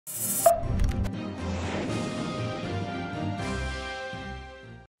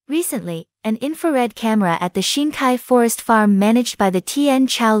Recently, an infrared camera at the Xinkai Forest Farm managed by the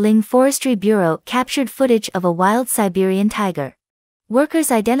Tianqiaoling Forestry Bureau captured footage of a wild Siberian tiger.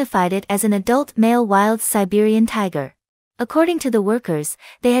 Workers identified it as an adult male wild Siberian tiger. According to the workers,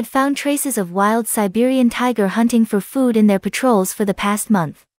 they had found traces of wild Siberian tiger hunting for food in their patrols for the past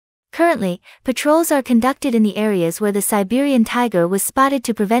month. Currently, patrols are conducted in the areas where the Siberian tiger was spotted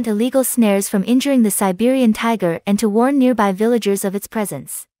to prevent illegal snares from injuring the Siberian tiger and to warn nearby villagers of its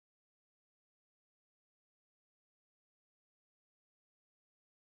presence.